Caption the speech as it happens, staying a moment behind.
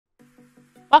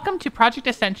Welcome to Project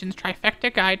Ascension's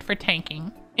Trifecta Guide for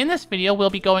Tanking. In this video, we'll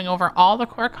be going over all the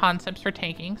core concepts for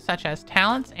tanking, such as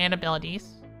talents and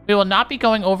abilities. We will not be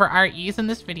going over REs in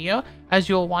this video, as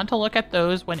you will want to look at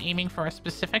those when aiming for a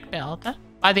specific build.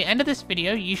 By the end of this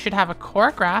video, you should have a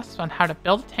core grasp on how to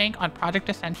build a tank on Project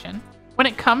Ascension. When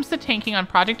it comes to tanking on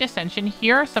Project Ascension,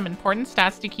 here are some important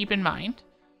stats to keep in mind.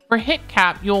 For hit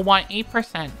cap, you will want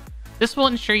 8%. This will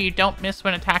ensure you don't miss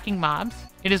when attacking mobs.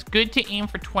 It is good to aim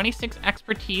for 26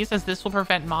 expertise, as this will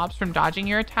prevent mobs from dodging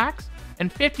your attacks,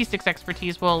 and 56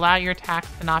 expertise will allow your attacks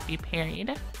to not be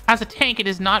parried. As a tank, it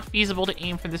is not feasible to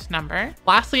aim for this number.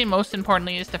 Lastly, and most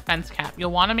importantly, is defense cap. You'll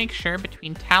want to make sure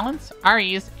between talents,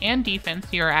 REs, and defense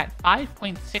you are at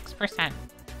 5.6%.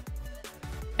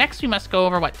 Next, we must go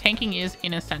over what tanking is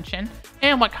in Ascension,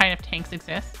 and what kind of tanks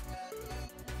exist.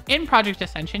 In Project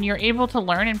Ascension, you're able to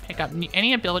learn and pick up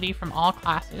any ability from all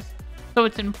classes, so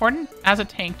it's important as a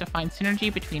tank to find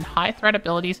synergy between high threat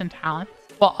abilities and talents,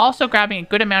 while also grabbing a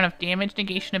good amount of damage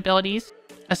negation abilities.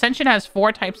 Ascension has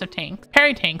 4 types of tanks.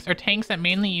 Parry tanks are tanks that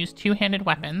mainly use two-handed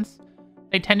weapons.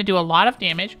 They tend to do a lot of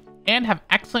damage and have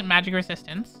excellent magic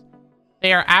resistance.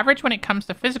 They are average when it comes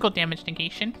to physical damage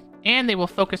negation, and they will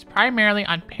focus primarily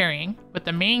on parrying, with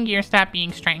the main gear stat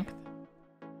being strength.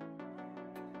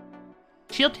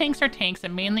 Shield tanks are tanks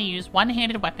that mainly use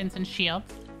one-handed weapons and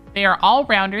shields. They are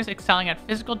all-rounders excelling at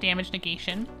physical damage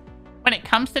negation. When it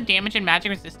comes to damage and magic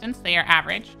resistance, they are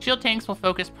average. Shield tanks will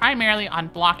focus primarily on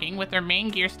blocking, with their main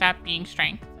gear stat being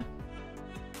strength.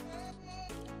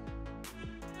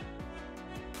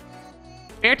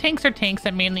 Bear tanks are tanks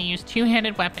that mainly use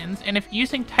two-handed weapons, and if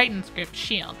using Titan script,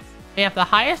 shields. They have the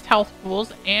highest health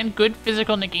pools and good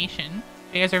physical negation.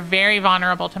 Bears are very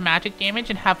vulnerable to magic damage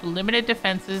and have limited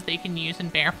defenses they can use in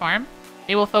bear farm.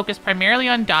 They will focus primarily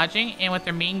on dodging, and with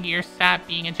their main gear stat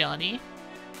being agility.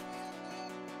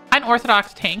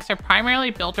 Unorthodox tanks are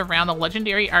primarily built around the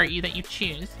legendary RE that you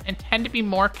choose, and tend to be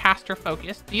more caster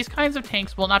focused. These kinds of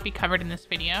tanks will not be covered in this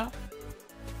video.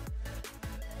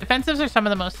 Defensives are some of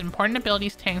the most important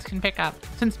abilities tanks can pick up,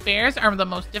 since bears are the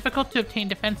most difficult to obtain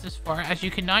defenses for, as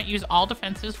you cannot use all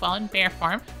defenses while in bear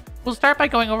farm. We'll start by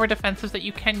going over defensives that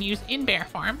you can use in bear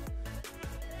farm.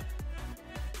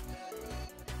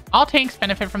 All tanks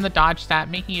benefit from the dodge stat,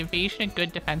 making evasion a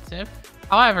good defensive.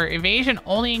 However, evasion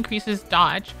only increases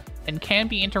dodge and can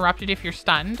be interrupted if you're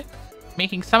stunned,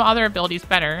 making some other abilities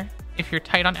better if you're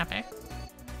tight on epics.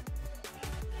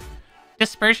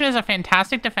 Dispersion is a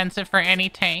fantastic defensive for any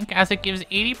tank, as it gives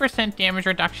 80% damage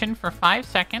reduction for 5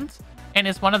 seconds and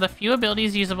is one of the few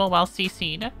abilities usable while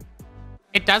CC'd.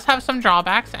 It does have some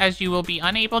drawbacks, as you will be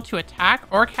unable to attack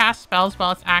or cast spells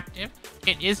while it's active.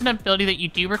 It is an ability that you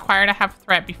do require to have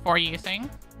threat before using.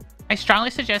 I strongly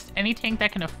suggest any tank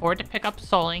that can afford to pick up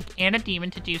Soul Link and a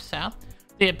demon to do so.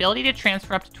 The ability to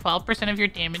transfer up to 12% of your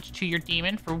damage to your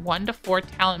demon for 1 to 4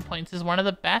 talent points is one of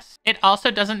the best. It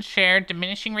also doesn't share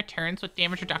diminishing returns with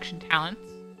damage reduction talents.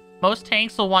 Most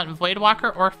tanks will want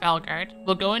Voidwalker or Felguard.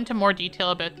 We'll go into more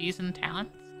detail about these in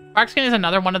talents. Sparkskin is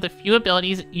another one of the few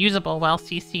abilities usable while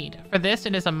CC'd. For this,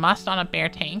 it is a must on a bear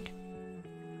tank.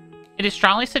 It is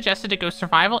strongly suggested to go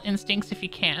Survival Instincts if you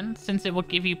can, since it will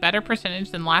give you better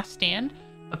percentage than Last Stand,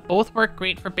 but both work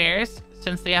great for bears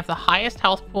since they have the highest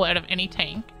health pool out of any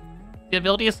tank. The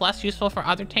ability is less useful for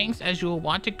other tanks, as you will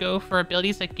want to go for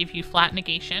abilities that give you flat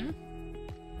negation.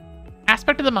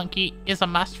 Aspect of the Monkey is a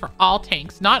must for all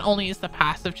tanks. Not only is the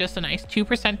passive just a nice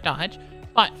 2% dodge,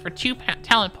 but for 2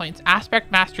 talent points,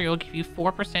 Aspect Mastery will give you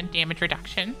 4% damage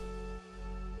reduction.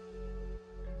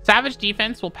 Savage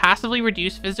Defense will passively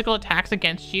reduce physical attacks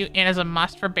against you and is a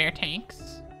must for bear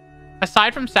tanks.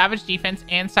 Aside from Savage Defense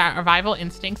and Survival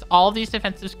Instincts, all of these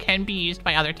defensives can be used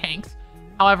by other tanks.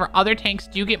 However, other tanks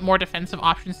do get more defensive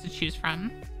options to choose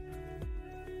from.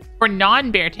 For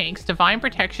non-bear tanks, Divine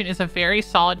Protection is a very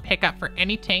solid pickup for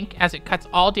any tank, as it cuts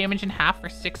all damage in half for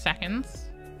 6 seconds.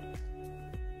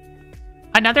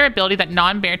 Another ability that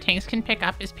non-bear tanks can pick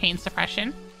up is Pain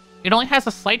Suppression. It only has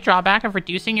a slight drawback of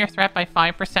reducing your threat by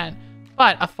 5%,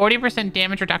 but a 40%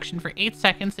 damage reduction for 8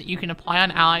 seconds that you can apply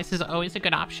on allies is always a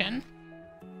good option.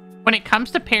 When it comes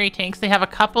to parry tanks, they have a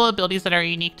couple abilities that are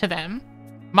unique to them.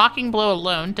 Mocking Blow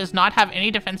alone does not have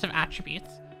any defensive attributes.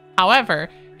 However,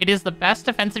 it is the best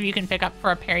defensive you can pick up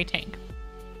for a parry tank.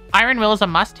 Iron Will is a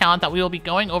must talent that we will be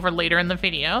going over later in the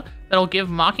video that will give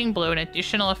Mocking Blow an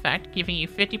additional effect, giving you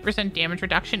 50% damage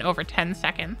reduction over 10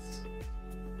 seconds.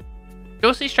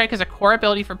 Ghostly Strike is a core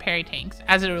ability for parry tanks,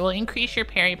 as it will increase your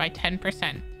parry by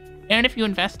 10%, and if you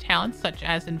invest talents such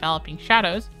as Enveloping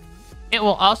Shadows, it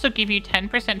will also give you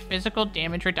 10% physical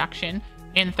damage reduction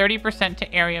and 30%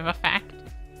 to area of effect.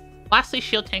 Lastly,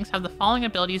 shield tanks have the following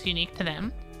abilities unique to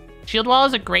them. Shield Wall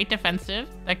is a great defensive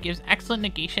that gives excellent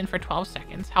negation for 12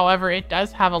 seconds. However, it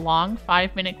does have a long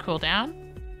 5-minute cooldown.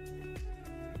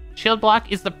 Shield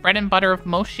Block is the bread and butter of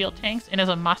most shield tanks and is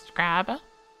a must grab.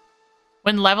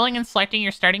 When leveling and selecting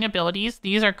your starting abilities,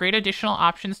 these are great additional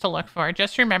options to look for.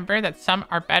 Just remember that some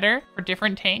are better for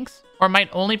different tanks or might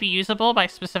only be usable by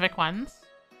specific ones.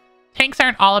 Tanks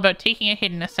aren't all about taking a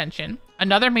hit in Ascension.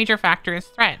 Another major factor is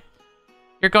threat.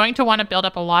 You're going to want to build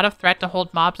up a lot of threat to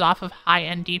hold mobs off of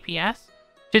high-end DPS.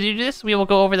 To do this, we will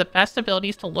go over the best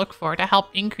abilities to look for to help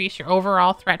increase your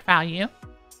overall threat value.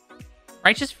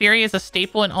 Righteous Fury is a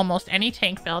staple in almost any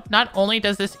tank build. Not only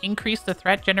does this increase the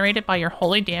threat generated by your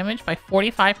holy damage by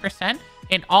 45%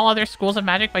 and all other schools of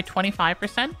magic by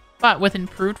 25%, but with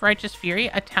improved Righteous Fury,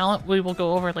 a talent we will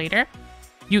go over later,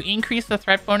 you increase the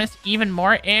threat bonus even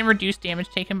more and reduce damage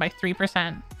taken by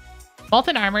 3%.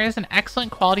 Molten Armor is an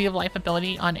excellent quality of life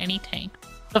ability on any tank.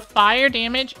 The fire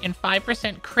damage and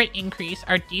 5% crit increase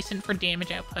are decent for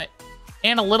damage output,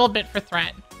 and a little bit for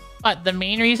threat. But the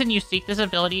main reason you seek this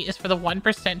ability is for the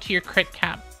 1% to your crit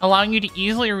cap, allowing you to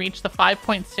easily reach the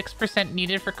 5.6%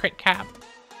 needed for crit cap,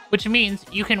 which means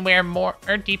you can wear more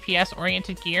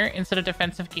DPS-oriented gear instead of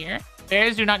defensive gear.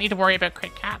 Bears do not need to worry about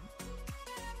crit cap.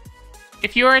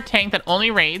 If you are a tank that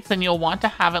only raids, then you'll want to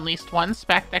have at least one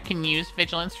spec that can use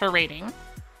Vigilance for raiding.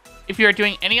 If you are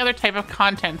doing any other type of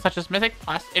content, such as Mythic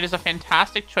Plus, it is a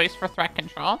fantastic choice for threat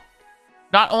control.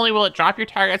 Not only will it drop your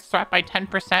target's threat by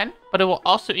 10%, but it will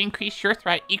also increase your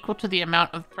threat equal to the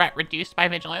amount of threat reduced by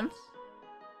Vigilance.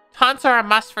 Taunts are a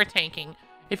must for tanking.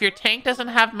 If your tank doesn't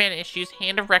have mana issues,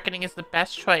 Hand of Reckoning is the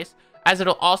best choice, as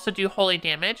it'll also do holy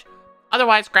damage.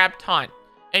 Otherwise, grab Taunt.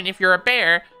 And if you're a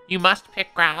bear, you must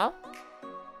pick Growl.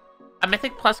 A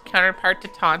Mythic Plus counterpart to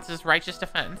Taunts is Righteous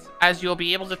Defense, as you'll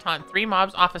be able to taunt 3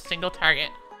 mobs off a single target.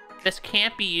 This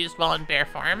can't be used well in bear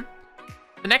form.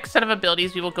 The next set of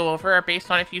abilities we will go over are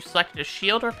based on if you selected a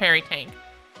shield or parry tank.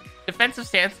 Defensive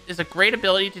Stance is a great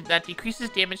ability that decreases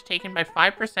damage taken by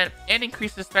 5% and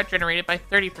increases threat generated by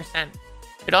 30%.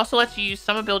 It also lets you use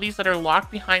some abilities that are locked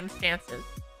behind stances.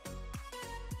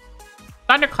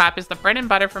 Thunderclap is the bread and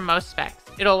butter for most specs.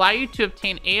 It'll allow you to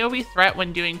obtain AoE threat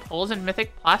when doing pulls in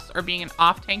Mythic Plus or being an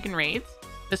off-tank in raids.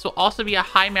 This will also be a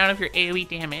high amount of your AoE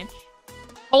damage.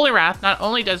 Holy Wrath not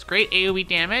only does great AoE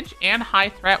damage and high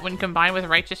threat when combined with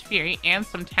Righteous Fury and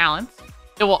some talents,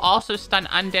 it will also stun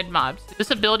undead mobs.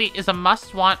 This ability is a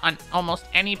must-want on almost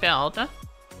any build.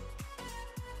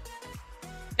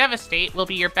 Devastate will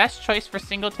be your best choice for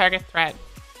single target threat.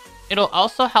 It'll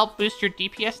also help boost your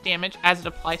DPS damage as it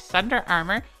applies Sunder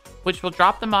Armor, which will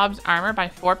drop the mob's armor by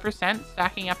 4%,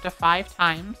 stacking up to 5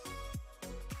 times.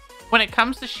 When it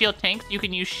comes to shield tanks, you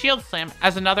can use Shield Slam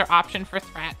as another option for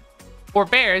threat. For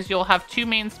bears, you'll have 2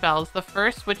 main spells. The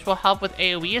first, which will help with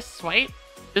AoE, is Swipe.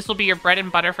 This will be your bread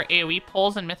and butter for AoE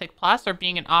pulls in Mythic Plus or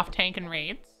being an off-tank in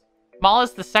raids. Maul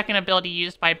is the second ability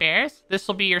used by bears. This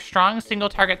will be your strong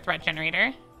single-target threat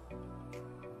generator.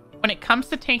 When it comes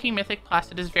to tanking Mythic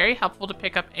Plus, it is very helpful to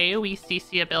pick up AoE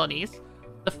CC abilities.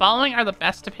 The following are the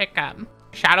best to pick up: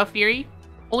 Shadow Fury,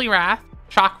 Holy Wrath,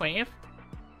 Shockwave.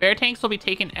 Bear tanks will be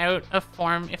taken out of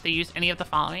form if they use any of the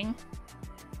following.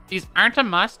 These aren't a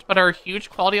must, but are huge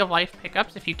quality of life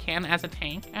pickups if you can as a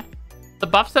tank. The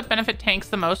buffs that benefit tanks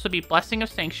the most would be Blessing of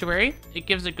Sanctuary. It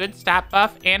gives a good stat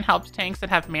buff and helps tanks that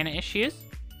have mana issues.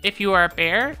 If you are a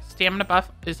bear, Stamina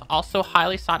buff is also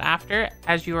highly sought after,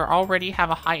 as you already have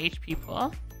a high HP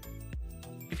pool.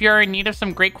 If you are in need of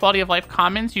some great quality of life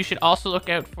commons, you should also look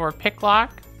out for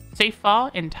Picklock, Safe Fall,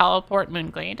 and Teleport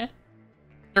Moonglade.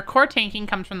 Your core tanking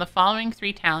comes from the following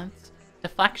 3 talents: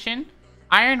 Deflection,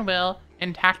 Iron Will,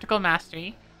 and Tactical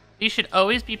Mastery. These should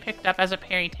always be picked up as a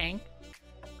parry tank.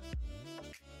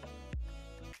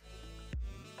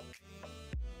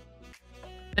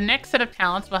 The next set of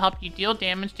talents will help you deal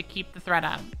damage to keep the threat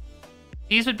up.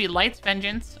 These would be Light's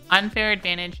Vengeance, Unfair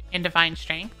Advantage, and Divine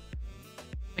Strength.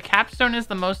 The capstone is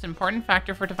the most important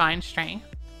factor for Divine Strength.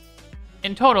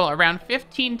 In total, around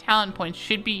 15 talent points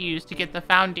should be used to get the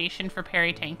foundation for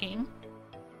parry tanking.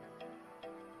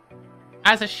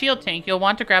 As a shield tank, you'll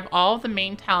want to grab all of the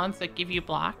main talents that give you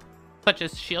block, such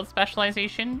as Shield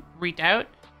Specialization, Redoubt,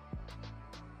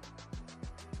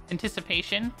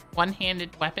 Anticipation,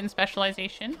 One-Handed Weapon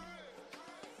Specialization.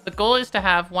 The goal is to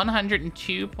have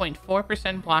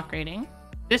 102.4% block rating.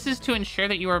 This is to ensure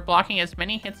that you are blocking as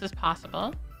many hits as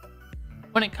possible.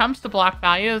 When it comes to block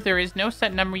value, there is no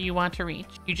set number you want to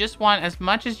reach. You just want as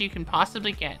much as you can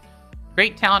possibly get.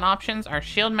 Great talent options are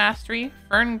Shield Mastery,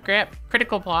 Firm Grip,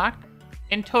 Critical Block.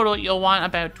 In total, you'll want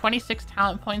about 26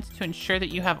 talent points to ensure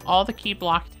that you have all the key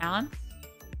block talents.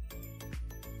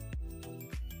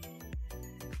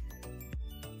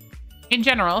 In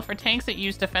general, for tanks that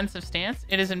use defensive stance,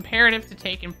 it is imperative to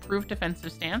take improved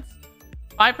defensive stance.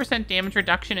 5% damage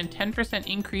reduction and 10%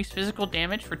 increased physical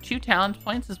damage for 2 talent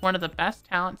points is one of the best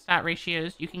talent stat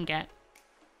ratios you can get.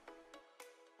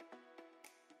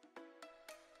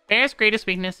 Bear's greatest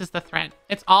weakness is the threat.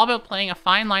 It's all about playing a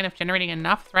fine line of generating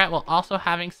enough threat while also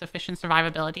having sufficient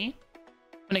survivability.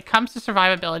 When it comes to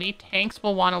survivability, tanks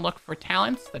will want to look for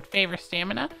talents that favor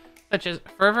stamina, such as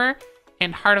Fervor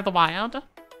and Heart of the Wild.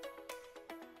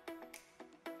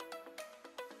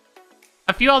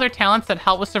 A few other talents that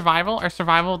help with survival are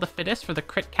Survival of the Fittest for the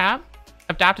crit cap,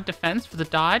 Adaptive Defense for the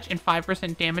dodge and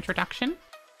 5% damage reduction,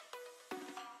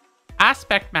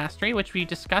 Aspect Mastery, which we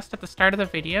discussed at the start of the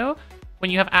video.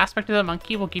 When you have Aspect of the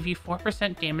Monkey, will give you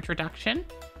 4% damage reduction.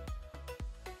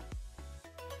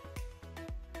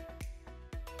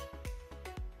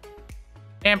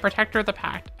 And Protector of the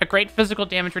Pact, a great physical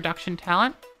damage reduction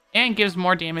talent, and gives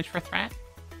more damage for threat.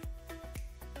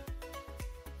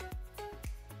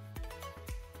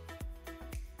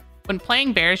 When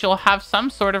playing bears, you'll have some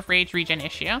sort of rage regen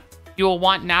issue. You will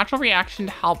want natural reaction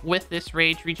to help with this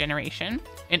rage regeneration,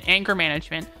 and anger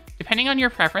management. Depending on your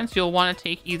preference, you'll want to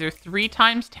take either 3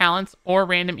 times talents or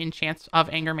random enchants of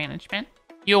anger management.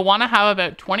 You'll want to have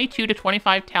about 22 to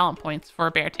 25 talent points for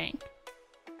a bear tank.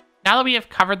 Now that we have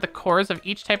covered the cores of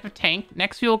each type of tank,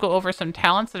 next we will go over some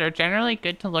talents that are generally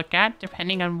good to look at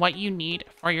depending on what you need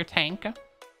for your tank.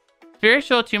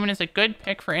 Spiritual Attunement is a good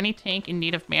pick for any tank in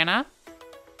need of mana.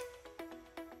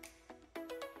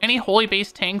 Any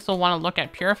holy-based tanks will want to look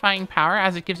at Purifying Power,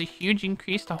 as it gives a huge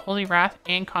increase to Holy Wrath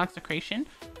and Consecration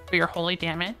for your holy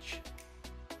damage.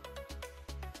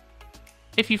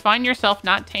 If you find yourself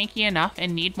not tanky enough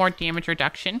and need more damage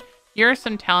reduction, here are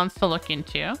some talents to look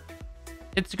into.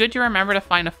 It's good to remember to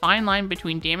find a fine line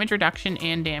between damage reduction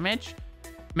and damage.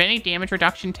 Many damage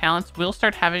reduction talents will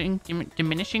start having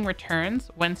diminishing returns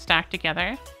when stacked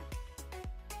together.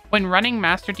 When running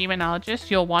Master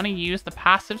Demonologist, you'll want to use the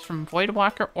passives from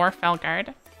Voidwalker or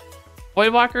Felguard.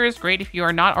 Voidwalker is great if you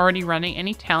are not already running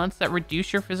any talents that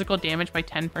reduce your physical damage by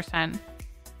 10%.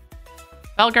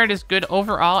 Felguard is good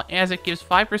overall, as it gives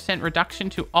 5% reduction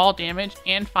to all damage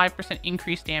and 5%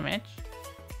 increased damage.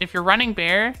 If you're running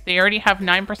Bear, they already have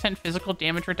 9% physical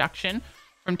damage reduction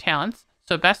from talents,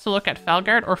 so best to look at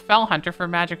Felguard or Fel Hunter for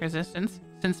magic resistance,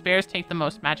 since bears take the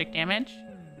most magic damage.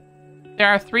 There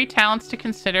are 3 talents to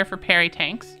consider for parry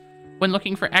tanks when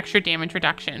looking for extra damage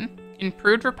reduction: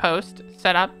 Improved Riposte,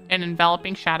 Setup, and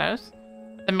Enveloping Shadows.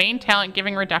 The main talent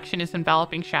giving reduction is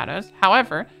Enveloping Shadows.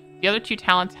 However, the other 2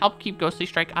 talents help keep Ghostly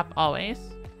Strike up always.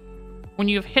 When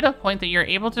you have hit a point that you're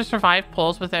able to survive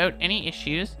pulls without any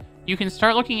issues, you can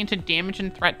start looking into damage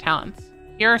and threat talents.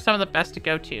 Here are some of the best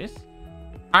to-go-tos.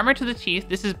 Armor to the Teeth.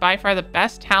 This is by far the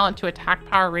best talent to attack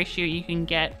power ratio you can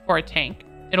get for a tank.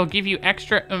 It'll give you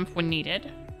extra oomph when needed.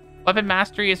 Weapon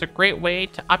Mastery is a great way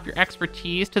to up your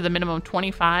expertise to the minimum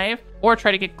 25, or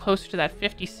try to get closer to that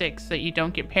 56 so that you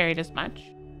don't get parried as much.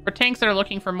 For tanks that are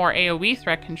looking for more AoE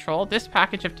threat control, this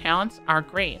package of talents are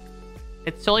great.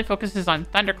 It solely focuses on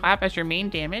Thunderclap as your main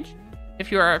damage. If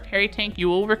you are a parry tank, you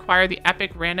will require the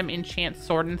epic random enchant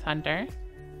Sword and Thunder.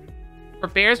 For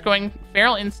bears, going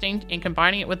Feral Instinct and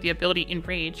combining it with the ability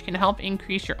Enrage can help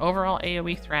increase your overall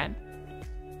AoE threat.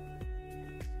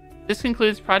 This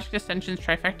concludes Project Ascension's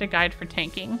Trifecta Guide for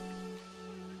Tanking.